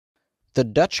The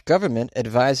Dutch government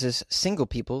advises single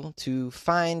people to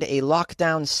find a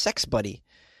lockdown sex buddy,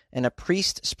 and a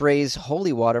priest sprays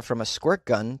holy water from a squirt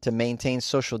gun to maintain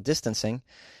social distancing,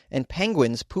 and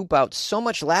penguins poop out so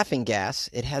much laughing gas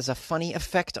it has a funny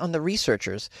effect on the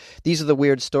researchers. These are the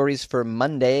weird stories for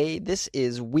Monday. This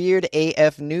is Weird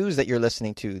AF News that you're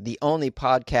listening to, the only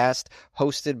podcast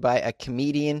hosted by a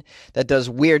comedian that does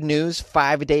weird news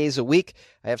 5 days a week.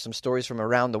 I have some stories from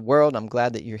around the world. I'm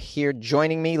glad that you're here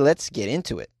joining me. Let's get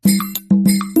into it.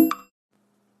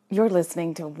 You're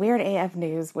listening to Weird AF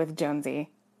News with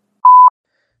Jonesy.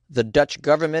 The Dutch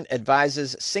government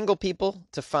advises single people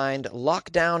to find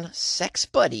lockdown sex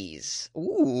buddies.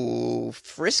 Ooh,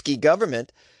 frisky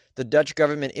government. The Dutch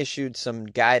government issued some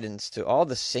guidance to all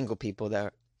the single people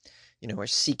that are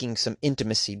seeking some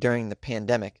intimacy during the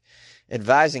pandemic,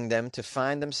 advising them to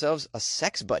find themselves a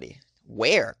sex buddy.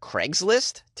 Where?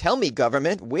 Craigslist? Tell me,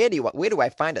 government, where do I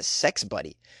find a sex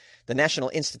buddy? The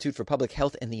National Institute for Public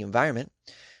Health and the Environment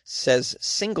says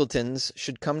singletons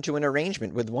should come to an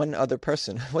arrangement with one other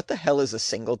person. What the hell is a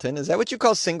singleton? Is that what you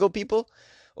call single people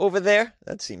over there?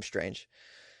 That seems strange.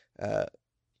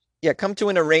 Come to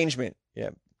an arrangement. Yeah.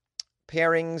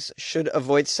 Pairings should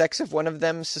avoid sex if one of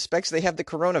them suspects they have the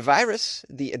coronavirus,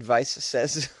 the advice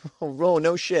says. Oh,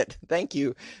 no shit. Thank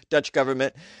you, Dutch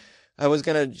government. I was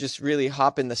going to just really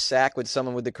hop in the sack with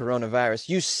someone with the coronavirus.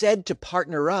 You said to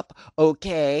partner up,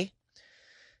 okay?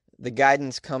 The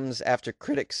guidance comes after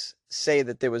critics say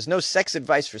that there was no sex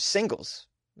advice for singles.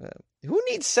 Who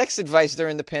needs sex advice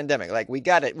during the pandemic? Like, we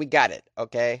got it,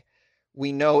 okay?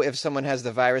 We know if someone has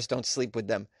the virus, don't sleep with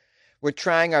them. We're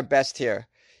trying our best here.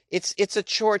 It's a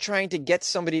chore trying to get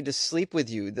somebody to sleep with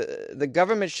you. The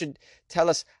government should tell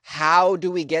us, how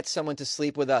do we get someone to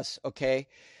sleep with us, okay?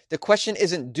 The question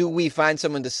isn't, do we find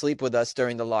someone to sleep with us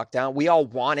during the lockdown? We all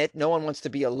want it. No one wants to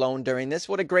be alone during this.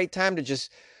 What a great time to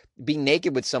just be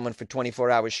naked with someone for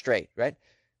 24 hours straight, right?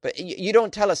 But you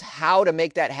don't tell us how to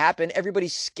make that happen.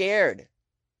 Everybody's scared.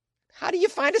 How do you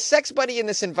find a sex buddy in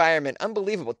this environment?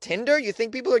 Unbelievable. Tinder? You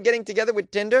think people are getting together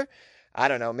with Tinder? I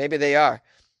don't know. Maybe they are.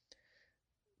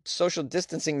 Social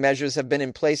distancing measures have been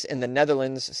in place in the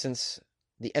Netherlands since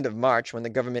the end of March, when the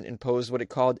government imposed what it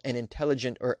called an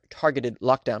intelligent or targeted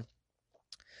lockdown.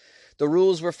 The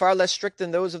rules were far less strict than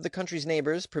those of the country's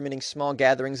neighbors, permitting small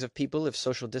gatherings of people if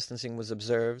social distancing was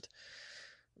observed.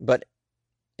 But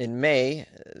in May,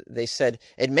 they said,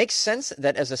 it makes sense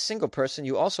that as a single person,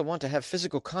 you also want to have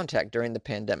physical contact during the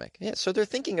pandemic. Yeah, so they're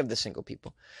thinking of the single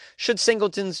people. Should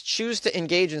singletons choose to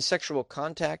engage in sexual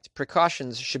contact,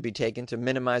 precautions should be taken to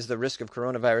minimize the risk of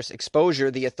coronavirus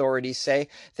exposure, the authorities say.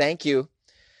 Thank you.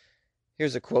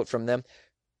 Here's a quote from them.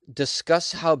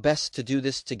 Discuss how best to do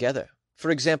this together. For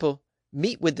example,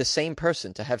 meet with the same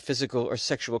person to have physical or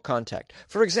sexual contact.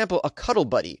 For example, a cuddle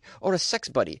buddy or a sex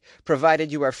buddy,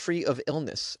 provided you are free of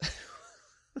illness.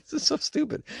 This is so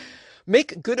stupid.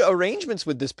 Make good arrangements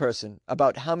with this person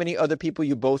about how many other people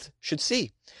you both should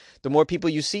see. The more people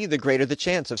you see, the greater the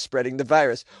chance of spreading the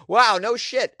virus. Wow, no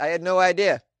shit. I had no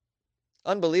idea.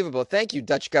 Unbelievable. Thank you,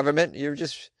 Dutch government. Your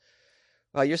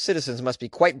citizens must be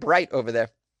quite bright over there.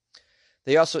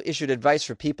 They also issued advice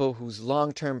for people whose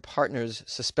long-term partners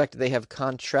suspect they have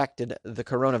contracted the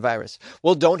coronavirus.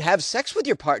 Well, don't have sex with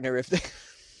your partner if they...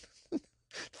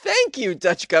 Thank you,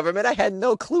 Dutch government. I had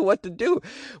no clue what to do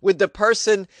with the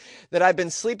person that I've been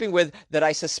sleeping with that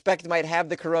I suspect might have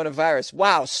the coronavirus.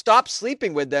 Wow, stop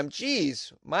sleeping with them.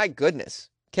 Jeez, my goodness.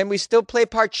 Can we still play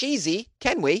Parcheesi?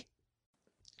 Can we?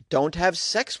 Don't have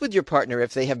sex with your partner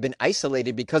if they have been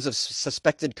isolated because of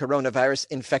suspected coronavirus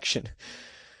infection.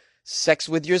 Sex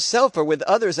with yourself or with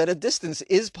others at a distance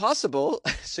is possible,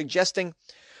 suggesting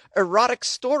erotic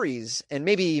stories and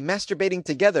maybe masturbating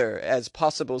together as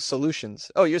possible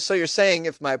solutions. Oh, you're saying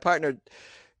if my partner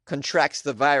contracts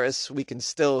the virus, we can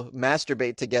still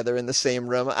masturbate together in the same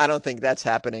room. I don't think that's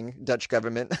happening, Dutch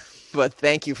government, but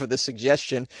thank you for the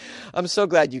suggestion. I'm so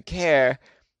glad you care.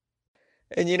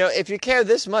 And, if you care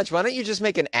this much, why don't you just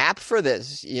make an app for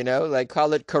this, like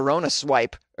call it Corona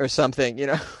Swipe or something,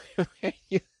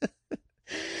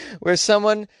 where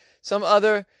some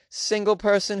other single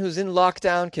person who's in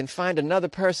lockdown can find another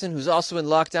person who's also in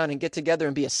lockdown and get together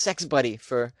and be a sex buddy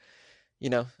for,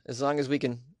 as long as we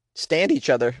can stand each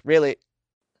other, really.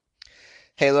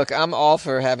 Hey, look, I'm all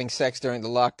for having sex during the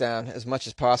lockdown as much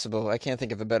as possible. I can't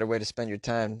think of a better way to spend your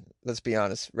time. Let's be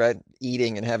honest, right?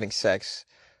 Eating and having sex.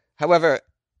 However,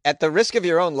 at the risk of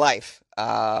your own life,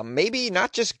 maybe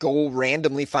not just go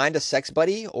randomly find a sex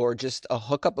buddy or just a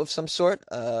hookup of some sort,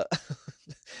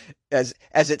 as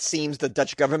it seems the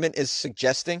Dutch government is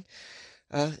suggesting.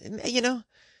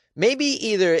 Maybe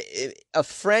either a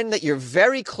friend that you're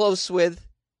very close with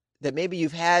that maybe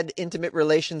you've had intimate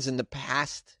relations in the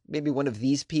past, maybe one of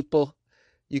these people,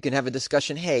 you can have a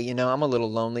discussion. Hey, I'm a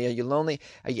little lonely. Are you lonely?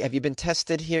 Have you been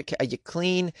tested here? Are you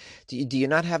clean? Do you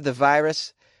not have the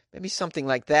virus? Maybe something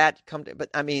like that. But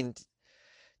I mean,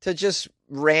 to just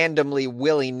randomly,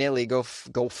 willy-nilly go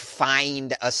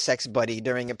find a sex buddy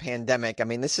during a pandemic. I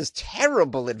mean, this is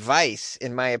terrible advice,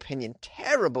 in my opinion.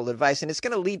 Terrible advice, and it's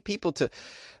going to lead people to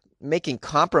making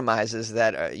compromises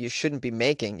that you shouldn't be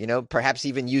making, perhaps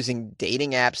even using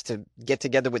dating apps to get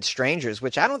together with strangers,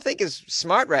 which I don't think is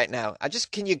smart right now.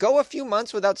 Can you go a few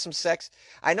months without some sex?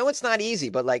 I know it's not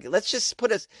easy, but let's just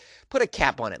put a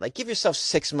cap on it. Like, give yourself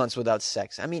 6 months without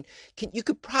sex. I mean, you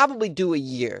could probably do a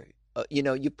year.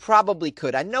 You probably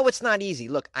could. I know it's not easy.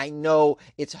 Look, I know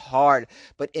it's hard,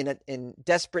 but in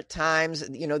desperate times,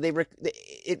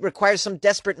 it requires some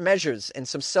desperate measures and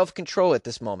some self-control at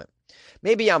this moment.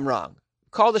 Maybe I'm wrong.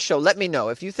 Call the show. Let me know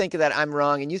if you think that I'm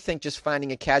wrong and you think just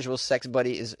finding a casual sex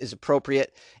buddy is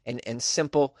appropriate and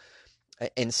simple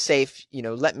and safe.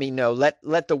 Let me know. Let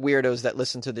the weirdos that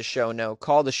listen to the show know.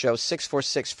 Call the show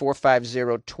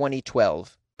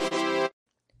 646-450-2012.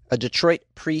 A Detroit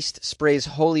priest sprays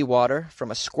holy water from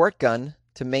a squirt gun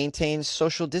to maintain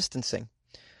social distancing.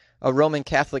 A Roman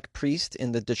Catholic priest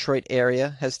in the Detroit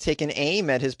area has taken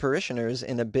aim at his parishioners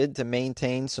in a bid to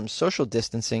maintain some social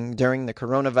distancing during the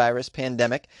coronavirus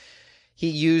pandemic. He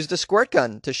used a squirt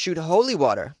gun to shoot holy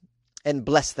water and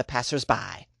bless the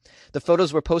passersby. The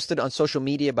photos were posted on social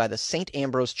media by the St.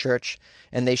 Ambrose Church,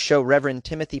 and they show Reverend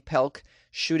Timothy Pelk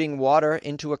shooting water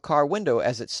into a car window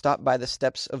as it stopped by the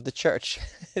steps of the church.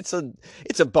 It's a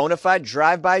bona fide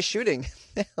drive-by shooting.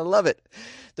 I love it.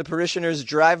 The parishioners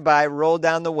drive by, roll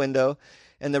down the window,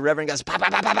 and the Reverend goes, bah, bah,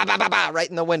 bah, bah, bah, bah, bah, bah, right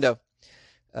in the window.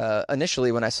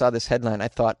 Initially, when I saw this headline, I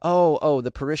thought, oh,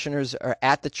 the parishioners are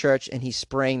at the church and he's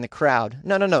spraying the crowd.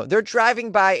 No. They're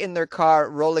driving by in their car,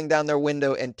 rolling down their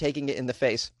window and taking it in the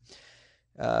face.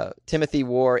 Timothy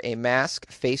wore a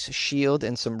mask, face shield,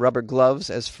 and some rubber gloves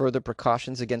as further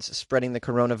precautions against spreading the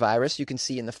coronavirus. You can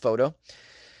see in the photo.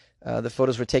 The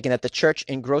photos were taken at the church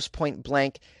in Grosse Pointe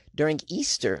Blank during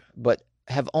Easter, but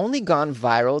have only gone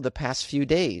viral the past few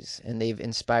days, and they've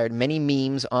inspired many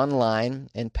memes online.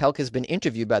 And Pelk has been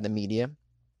interviewed by the media,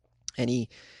 and he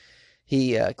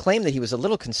claimed that he was a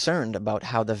little concerned about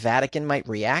how the Vatican might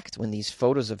react when these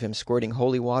photos of him squirting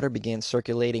holy water began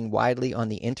circulating widely on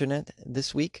the internet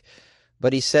this week.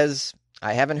 But he says,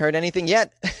 I haven't heard anything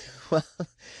yet. Well,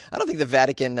 I don't think the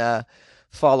Vatican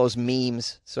follows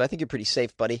memes, so I think you're pretty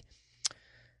safe, buddy.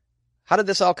 How did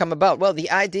this all come about? Well,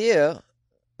 the idea,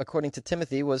 according to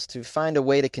Timothy, was to find a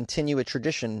way to continue a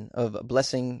tradition of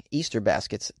blessing Easter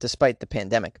baskets despite the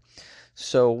pandemic.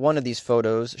 So one of these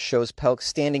photos shows Pelk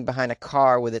standing behind a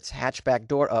car with its hatchback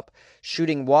door up,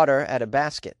 shooting water at a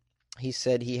basket. He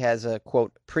said he has a,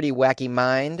 quote, pretty wacky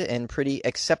mind and pretty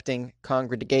accepting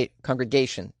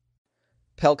congregation.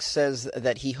 Pelk says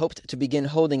that he hoped to begin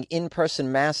holding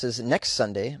in-person masses next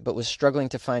Sunday, but was struggling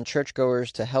to find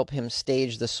churchgoers to help him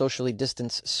stage the socially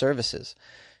distanced services.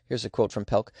 Here's a quote from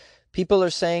Pelk. People are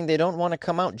saying they don't want to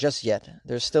come out just yet.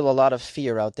 There's still a lot of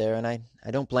fear out there, and I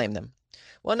don't blame them.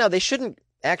 Well, no, they shouldn't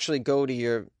actually go to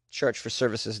your church for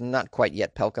services. Not quite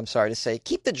yet, Pelk, I'm sorry to say.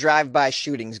 Keep the drive-by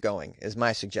shootings going, is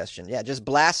my suggestion. Yeah, just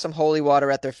blast some holy water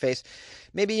at their face.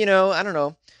 Maybe, I don't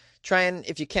know, try and,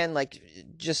 if you can,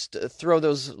 just throw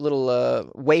those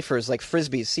little wafers like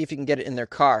Frisbees. See if you can get it in their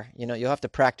car. You'll have to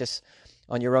practice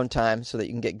on your own time so that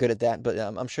you can get good at that. But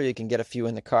I'm sure you can get a few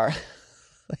in the car.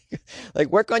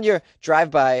 Work on your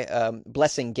drive-by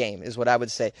blessing game is what I would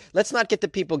say. Let's not get the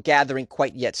people gathering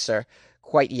quite yet, sir.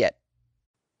 Quite yet.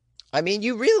 I mean,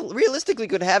 you realistically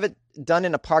could have it done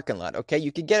in a parking lot, okay?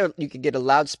 You could get a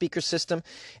loudspeaker system,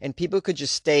 and people could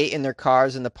just stay in their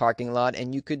cars in the parking lot,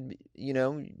 and you could,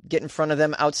 get in front of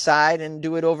them outside and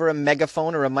do it over a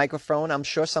megaphone or a microphone. I'm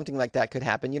sure something like that could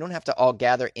happen. You don't have to all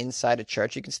gather inside a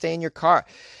church. You can stay in your car.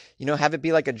 Have it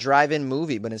be like a drive-in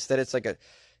movie, but instead it's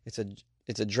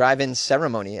a drive-in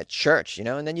ceremony at church,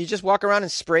 and then you just walk around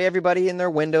and spray everybody in their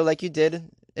window like you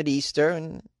did at Easter,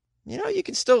 and you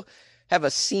can still have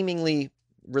a seemingly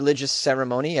religious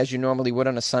ceremony as you normally would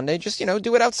on a Sunday. Just,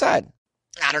 do it outside.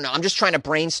 I don't know. I'm just trying to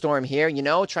brainstorm here,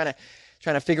 trying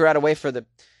to figure out a way for the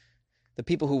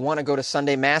people who want to go to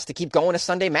Sunday Mass to keep going to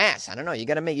Sunday Mass. I don't know. You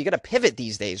got to pivot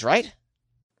these days, right?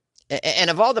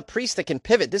 And of all the priests that can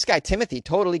pivot, this guy Timothy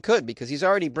totally could, because he's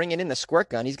already bringing in the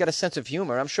squirt gun. He's got a sense of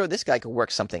humor. I'm sure this guy could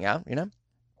work something out,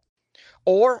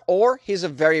 Or here's a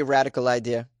very radical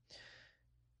idea.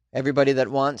 Everybody that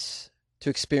wants to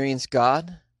experience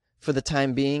God for the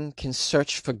time being can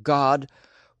search for God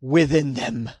within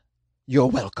them. You're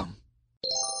welcome.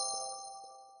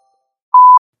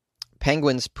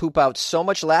 Penguins poop out so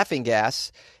much laughing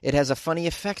gas, it has a funny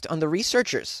effect on the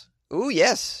researchers. Ooh,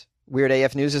 yes. Weird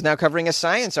AF News is now covering a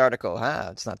science article.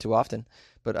 It's not too often,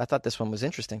 but I thought this one was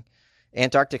interesting.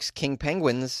 Antarctic's king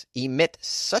penguins emit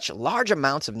such large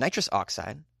amounts of nitrous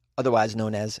oxide, otherwise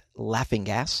known as laughing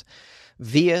gas,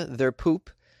 via their poop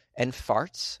and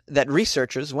farts that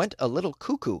researchers went a little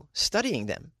cuckoo studying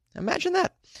them. Imagine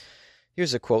that.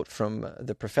 Here's a quote from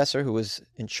the professor who was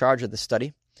in charge of the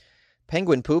study.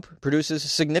 Penguin poop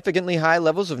produces significantly high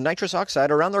levels of nitrous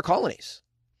oxide around their colonies.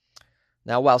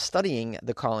 Now, while studying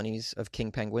the colonies of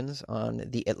king penguins on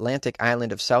the Atlantic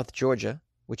island of South Georgia,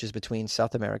 which is between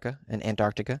South America and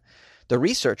Antarctica, the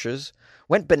researchers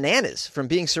went bananas from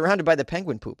being surrounded by the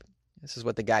penguin poop. This is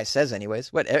what the guy says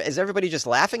anyways. What, is everybody just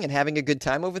laughing and having a good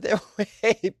time over there?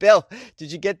 Hey, Bill,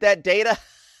 did you get that data?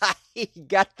 He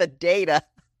got the data.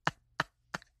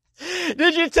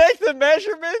 Did you take the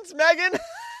measurements, Megan?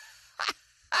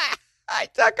 I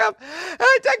took the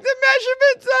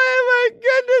measurements. Oh, my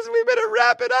goodness. We better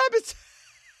wrap it up.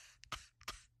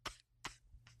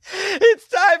 It's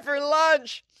time for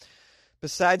lunch.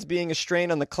 Besides being a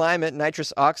strain on the climate,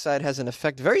 nitrous oxide has an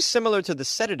effect very similar to the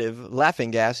sedative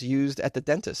laughing gas used at the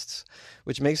dentist's,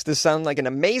 which makes this sound like an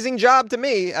amazing job to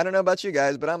me. I don't know about you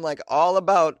guys, but I'm like all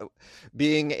about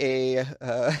being a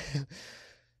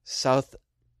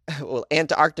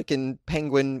Antarctican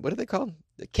penguin. What are they called?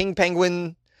 The king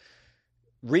penguin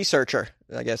researcher,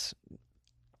 I guess.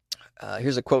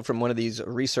 Here's a quote from one of these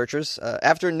researchers.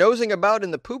 After nosing about in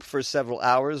the poop for several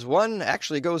hours, one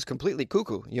actually goes completely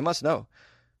cuckoo. You must know.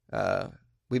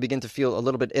 We begin to feel a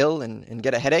little bit ill and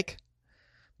get a headache.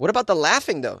 What about the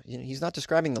laughing, though? He's not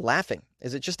describing the laughing.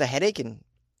 Is it just a headache? And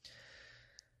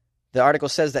the article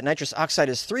says that nitrous oxide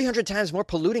is 300 times more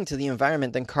polluting to the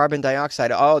environment than carbon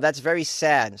dioxide. Oh, that's very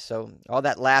sad. So all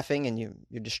that laughing, and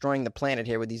you're destroying the planet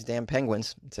here with these damn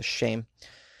penguins. It's a shame.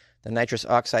 The nitrous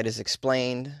oxide is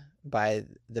explained by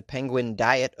the penguin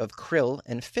diet of krill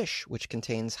and fish, which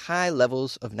contains high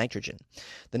levels of nitrogen.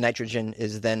 The nitrogen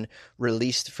is then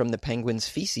released from the penguin's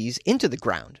feces into the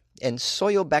ground, and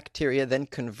soil bacteria then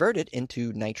convert it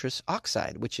into nitrous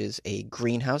oxide, which is a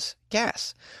greenhouse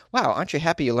gas. Wow, aren't you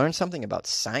happy you learned something about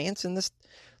science in this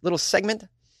little segment?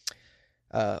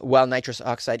 While nitrous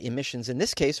oxide emissions in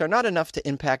this case are not enough to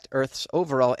impact Earth's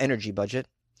overall energy budget,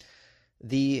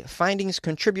 the findings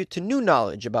contribute to new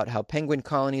knowledge about how penguin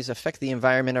colonies affect the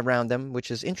environment around them,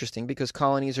 which is interesting because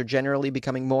colonies are generally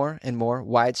becoming more and more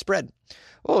widespread.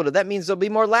 Oh, that means there'll be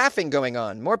more laughing going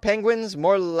on. More penguins,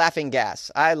 more laughing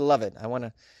gas. I love it. I want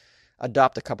to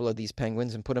adopt a couple of these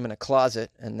penguins and put them in a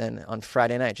closet, and then on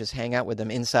Friday night just hang out with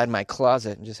them inside my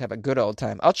closet and just have a good old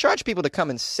time. I'll charge people to come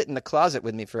and sit in the closet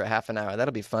with me for a half an hour.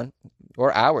 That'll be fun.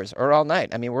 Or hours, or all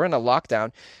night. I mean, we're in a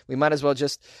lockdown. We might as well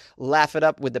just laugh it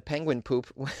up with the penguin poop.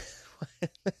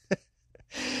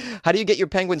 How do you get your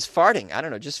penguins farting? I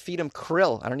don't know. Just feed them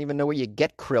krill. I don't even know where you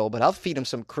get krill, but I'll feed them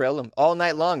some krill all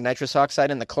night long. Nitrous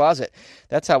oxide in the closet.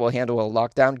 That's how we'll handle a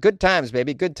lockdown. Good times,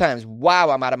 baby. Good times.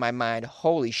 Wow, I'm out of my mind.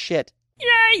 Holy shit.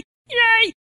 Yay!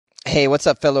 Yay! Hey, what's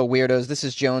up, fellow weirdos? This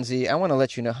is Jonesy. I want to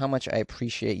let you know how much I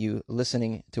appreciate you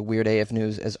listening to Weird AF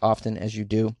News as often as you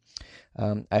do.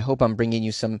 I hope I'm bringing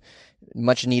you some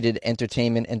much-needed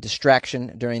entertainment and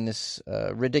distraction during this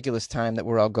ridiculous time that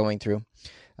we're all going through.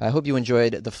 I hope you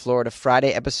enjoyed the Florida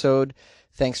Friday episode.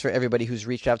 Thanks for everybody who's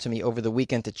reached out to me over the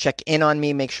weekend to check in on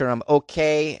me, make sure I'm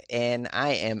okay, and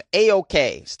I am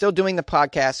A-okay. Still doing the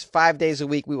podcast 5 days a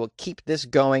week. We will keep this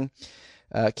going.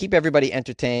 Keep everybody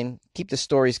entertained. Keep the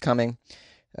stories coming.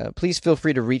 Please feel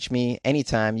free to reach me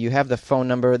anytime. You have the phone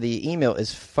number. The email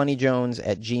is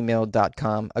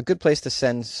funnyjones@gmail.com. A good place to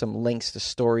send some links to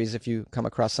stories if you come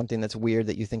across something that's weird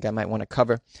that you think I might want to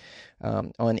cover.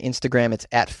 On Instagram, it's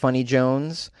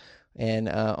 @funnyjones. And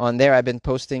on there, I've been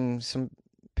posting some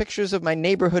pictures of my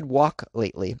neighborhood walk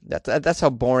lately. That's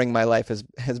how boring my life has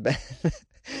been.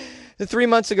 2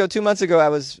 months ago, I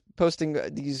was posting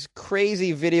these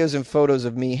crazy videos and photos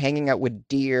of me hanging out with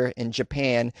deer in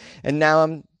Japan, and now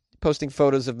I'm posting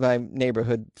photos of my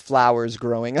neighborhood flowers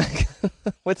growing.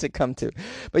 What's it come to?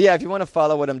 But yeah, if you want to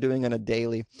follow what I'm doing on a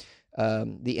daily,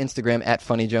 the Instagram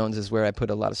 @funnyjones is where I put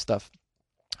a lot of stuff.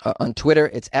 On Twitter,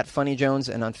 it's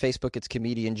 @funnyjones, and on Facebook, it's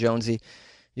Comedian Jonesy.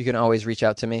 You can always reach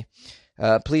out to me.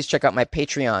 Please check out my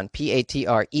Patreon,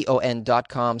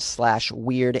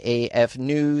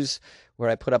 patreon.com/weirdafnews, where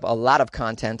I put up a lot of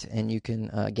content, and you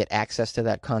can get access to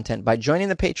that content by joining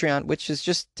the Patreon, which is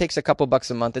just takes a couple bucks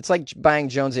a month. It's like buying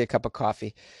Jonesy a cup of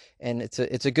coffee, and it's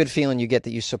a good feeling you get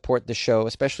that you support the show,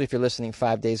 especially if you're listening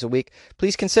 5 days a week.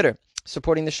 Please consider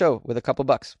supporting the show with a couple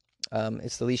bucks.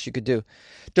 It's the least you could do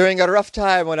during a rough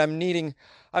time when I'm needing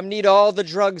I need all the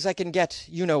drugs I can get.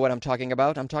 You know what I'm talking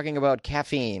about. I'm talking about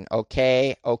caffeine.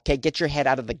 Okay? Okay, get your head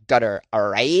out of the gutter, all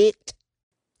right?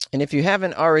 And if you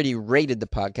haven't already rated the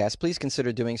podcast, please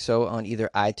consider doing so on either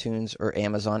iTunes or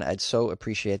Amazon. I'd so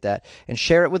appreciate that. And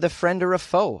share it with a friend or a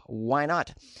foe. Why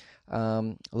not?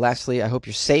 Lastly, I hope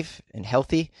you're safe and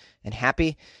healthy and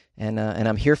happy. And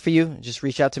I'm here for you. Just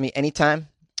reach out to me anytime.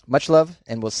 Much love,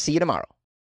 and we'll see you tomorrow.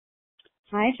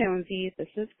 Hi, Jonesy. This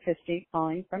is Christy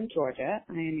calling from Georgia.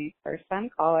 I am a first-time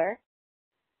caller,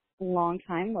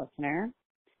 long-time listener.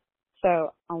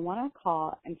 So I want to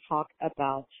call and talk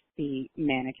about the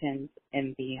mannequins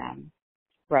in the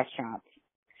restaurants.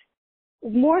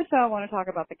 More so, I want to talk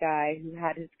about the guy who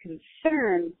had his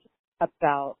concerns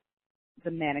about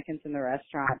the mannequins in the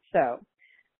restaurant. So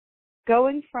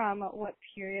going from what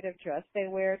period of dress they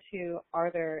wear to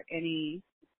are there any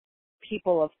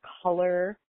people of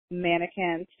color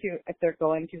mannequins to if they're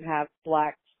going to have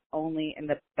blacks only in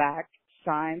the back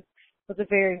signs was a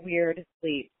very weird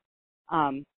leap.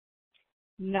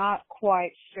 Not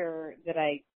quite sure that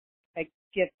I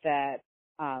get that.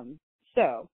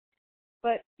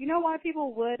 But you know why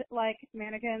people would like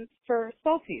mannequins? For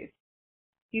selfies.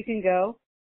 You can go,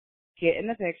 get in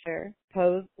the picture,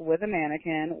 pose with a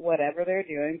mannequin, whatever they're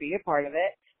doing, be a part of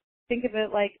it. Think of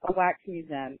it like a wax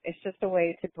museum. It's just a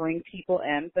way to bring people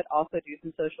in, but also do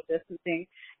some social distancing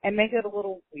and make it a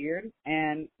little weird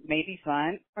and maybe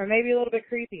fun, or maybe a little bit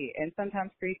creepy. And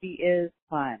sometimes creepy is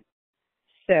fun.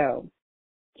 So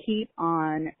keep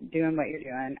on doing what you're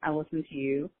doing. I listen to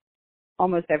you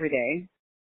almost every day.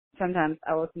 Sometimes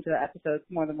I listen to the episodes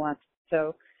more than once.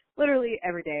 So literally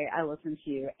every day I listen to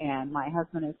you, and my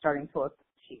husband is starting to listen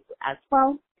to you as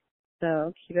well.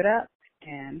 So keep it up,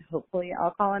 and hopefully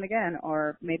I'll call in again,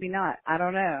 or maybe not. I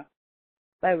don't know.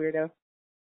 Bye, weirdo.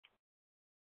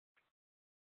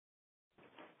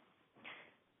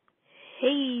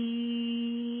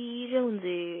 Hey,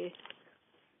 Jonesy.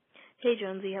 Hey,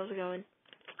 Jonesy, how's it going?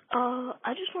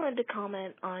 I just wanted to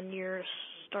comment on your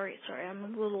story. Sorry, I'm a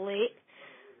little late.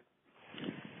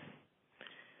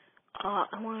 I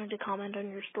wanted to comment on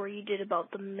your story you did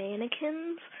about the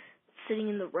mannequins sitting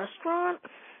in the restaurant.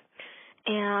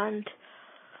 And,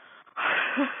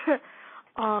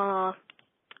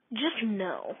 just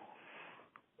no.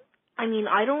 I mean,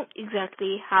 I don't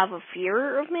exactly have a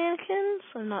fear of mannequins.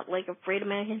 I'm not, afraid of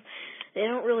mannequins. They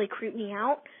don't really creep me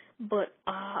out. But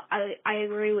I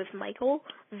agree with Michael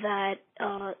that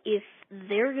if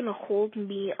they're going to hold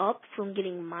me up from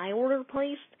getting my order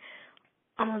placed,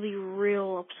 I'm going to be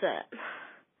real upset.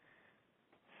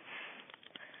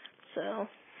 So,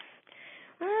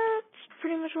 that's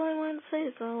pretty much what I wanted to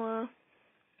say. So,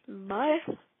 bye.